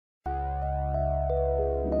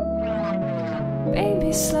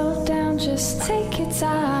Baby, slow down, just take your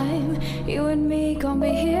time. You and me gon' be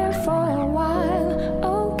here for a while,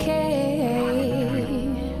 okay?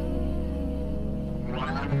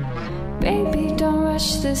 Baby, don't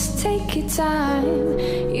rush this, take your time.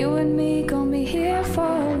 You and me gon' be here for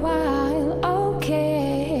a while,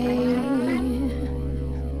 okay?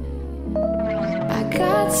 I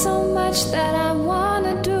got so much that I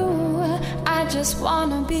wanna do. I just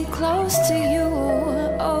wanna be close to you,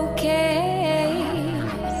 okay?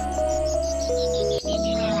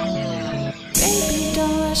 Baby,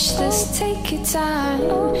 don't rush this, take your time.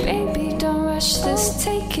 Baby, don't rush this,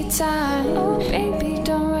 take your time. Baby,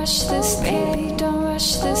 don't rush this, baby, don't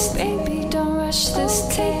rush this, baby, don't rush this,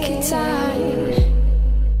 take your time.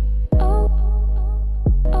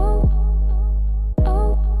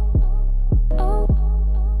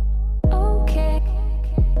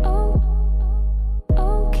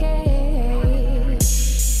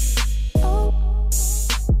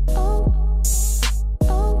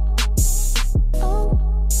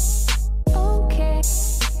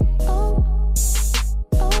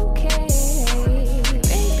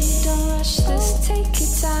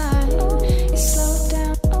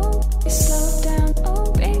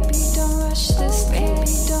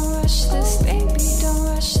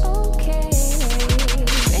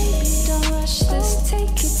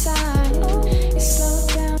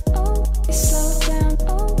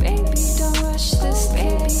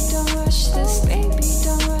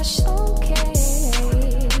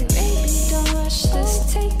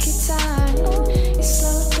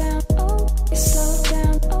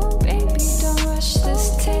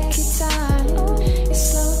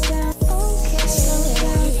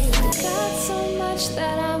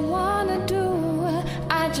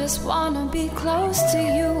 Just wanna be close to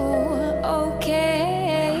you,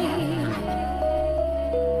 okay?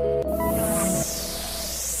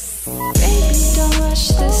 Baby, don't rush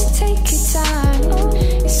this, take your time.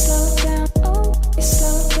 You slow down, you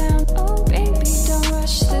slow down. Baby, don't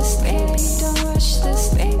rush this, baby, don't rush this,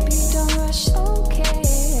 baby, don't rush, okay?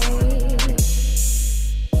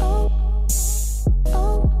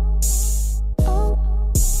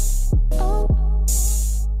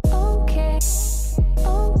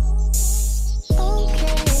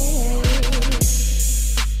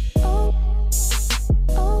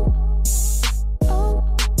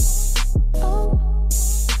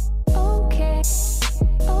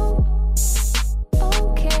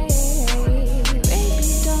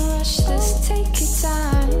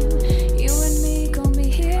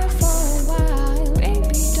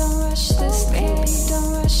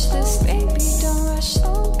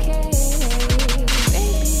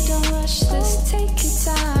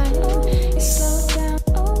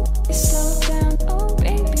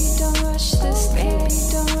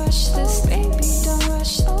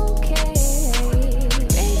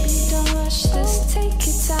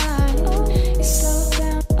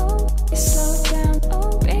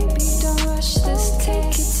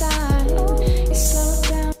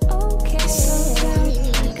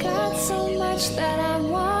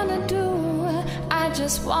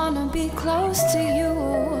 Just wanna be close to you,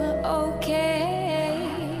 okay?